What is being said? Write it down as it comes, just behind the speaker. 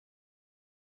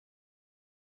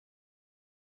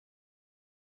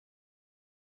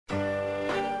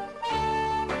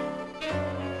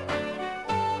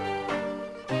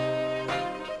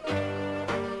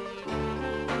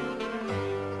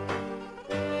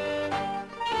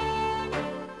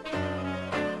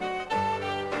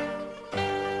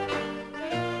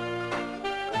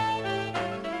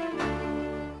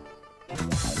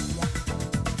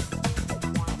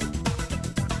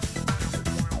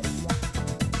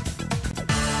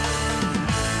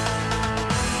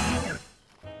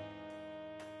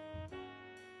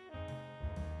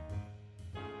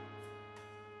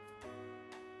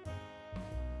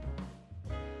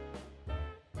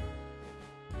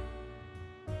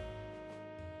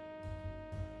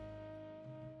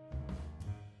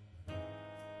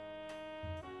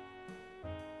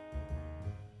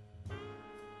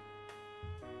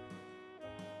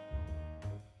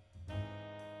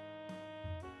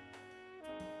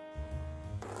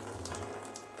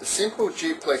The simple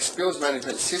Duplex spills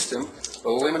management system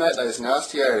will eliminate those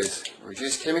nasty odours,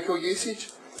 reduce chemical usage,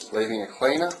 leaving a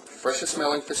cleaner, fresher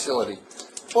smelling facility,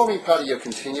 forming part of your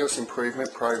continuous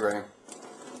improvement program.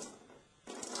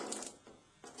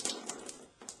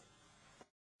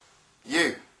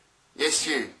 You, yes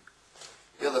you,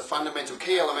 you're the fundamental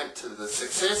key element to the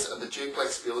success of the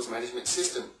Duplex spills management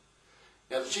system.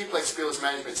 Now the Duplex spills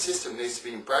management system needs to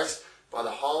be embraced by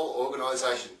the whole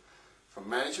organisation, from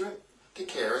management to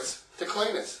carers to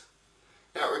cleaners.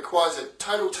 Now it requires a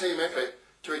total team effort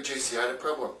to reduce the odour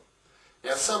problem.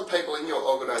 Now some people in your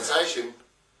organisation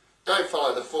don't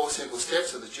follow the 4 simple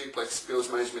steps of the Duplex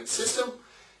spills management system.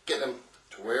 Get them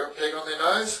to wear a peg on their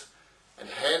nose and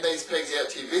hand these pegs out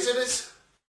to your visitors.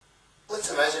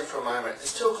 Let's imagine for a moment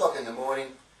it's 2 o'clock in the morning,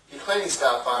 your cleaning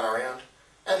staff aren't around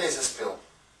and there's a spill.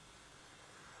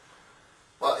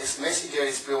 Like this messy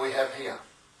dirty spill we have here.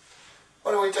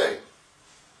 What do?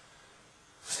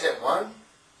 Step 1,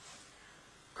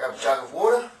 grab a jug of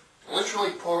water and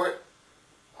literally pour it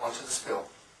onto the spill.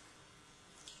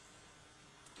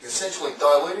 You're essentially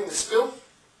diluting the spill.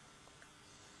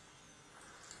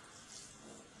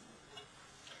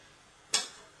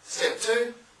 Step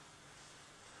 2,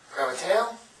 grab a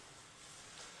towel,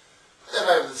 put that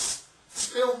over the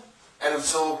spill and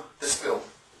absorb the spill.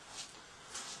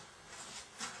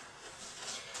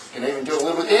 You can even do a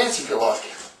little dance if you like.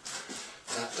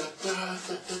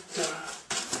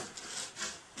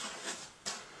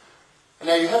 And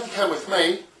now you have to come with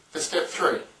me for step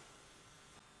 3.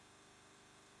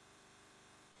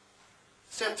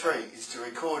 Step 3 is to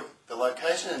record the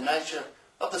location and nature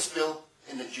of the spill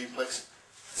in the Duplex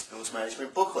spills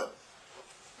management booklet.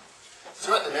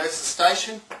 So at the nearest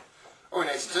station, all we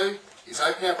need to do is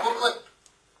open our booklet,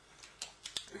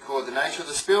 record the nature of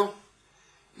the spill,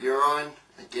 urine,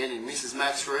 again in Mrs.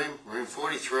 Mack's room, room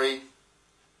 43,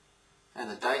 and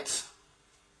the dates.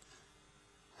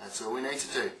 That's all we need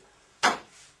to do.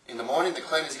 In the morning the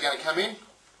cleaners are going to come in,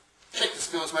 check the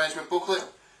spills management booklet.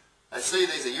 They see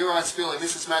there's a urine spill in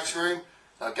Mrs. Mack's room,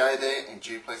 they'll go there and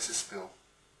duplex the spill.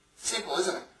 Simple,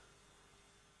 isn't it?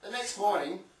 The next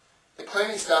morning, the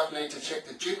cleaning staff need to check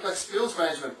the Duplex spills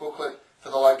management booklet for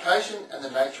the location and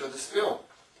the nature of the spill.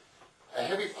 A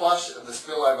heavy flush of the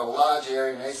spill over a large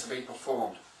area needs to be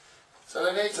performed. So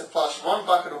they need to flush 1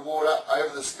 bucket of water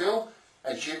over the spill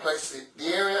and duplex the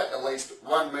area at least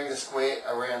 1 metre square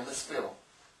around the spill.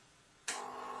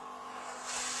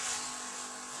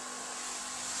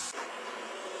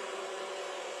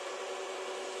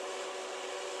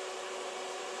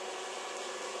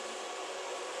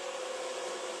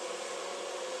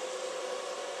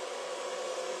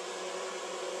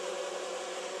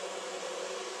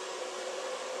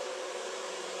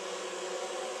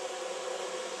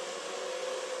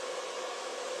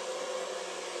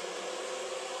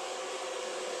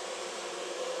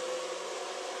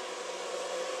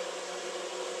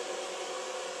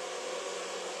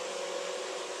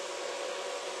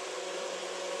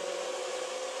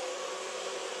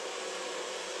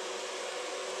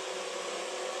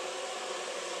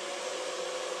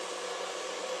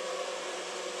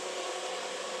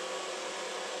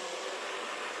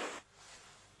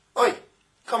 Oi!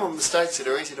 Common mistakes that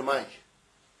are easy to make.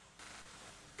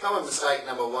 Common mistake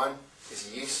number 1 is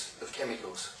the use of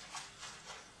chemicals.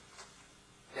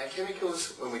 Now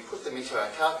chemicals, when we put them into our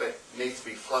carpet, need to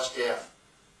be flushed out.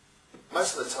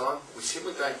 Most of the time we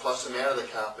simply don't flush them out of the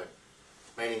carpet,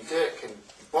 meaning dirt can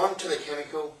bond to the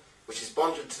chemical which is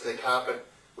bonded to the carpet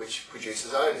which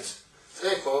produces odours. So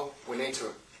therefore we need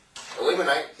to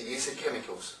eliminate the use of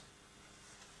chemicals.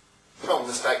 Common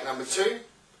mistake number 2,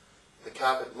 the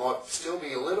carpet might still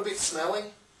be a little bit smelly.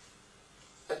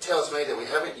 That tells me that we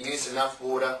haven't used enough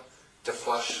water to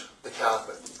flush the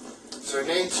carpet. So we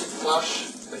need to flush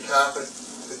the carpet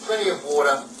with plenty of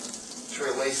water to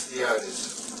release the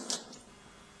odours.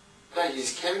 Don't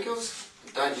use chemicals,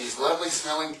 don't use lovely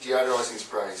smelling deodorising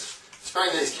sprays. Spray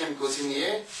these chemicals in the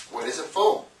air, where does it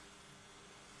fall?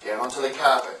 Down onto the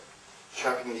carpet,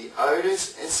 trapping the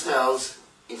odours and smells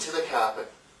into the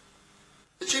carpet.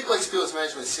 The Duplex spills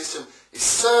management system is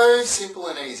so simple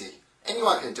and easy.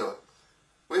 Anyone can do it.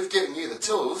 We've given you the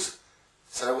tools,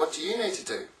 so what do you need to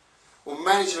do? Well,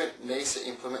 management needs to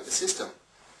implement the system.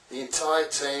 The entire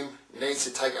team needs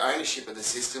to take ownership of the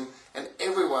system, and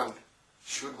everyone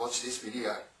should watch this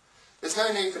video. There's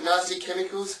no need for nasty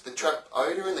chemicals that trap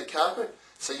odour in the carpet,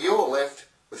 so you're left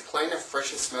with cleaner,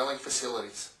 fresher smelling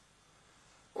facilities.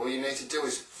 All you need to do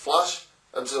is flush,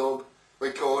 absorb,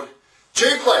 record,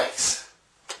 Duplex!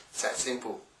 It's that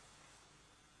simple.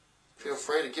 Feel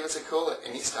free to give us a call at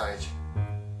any stage.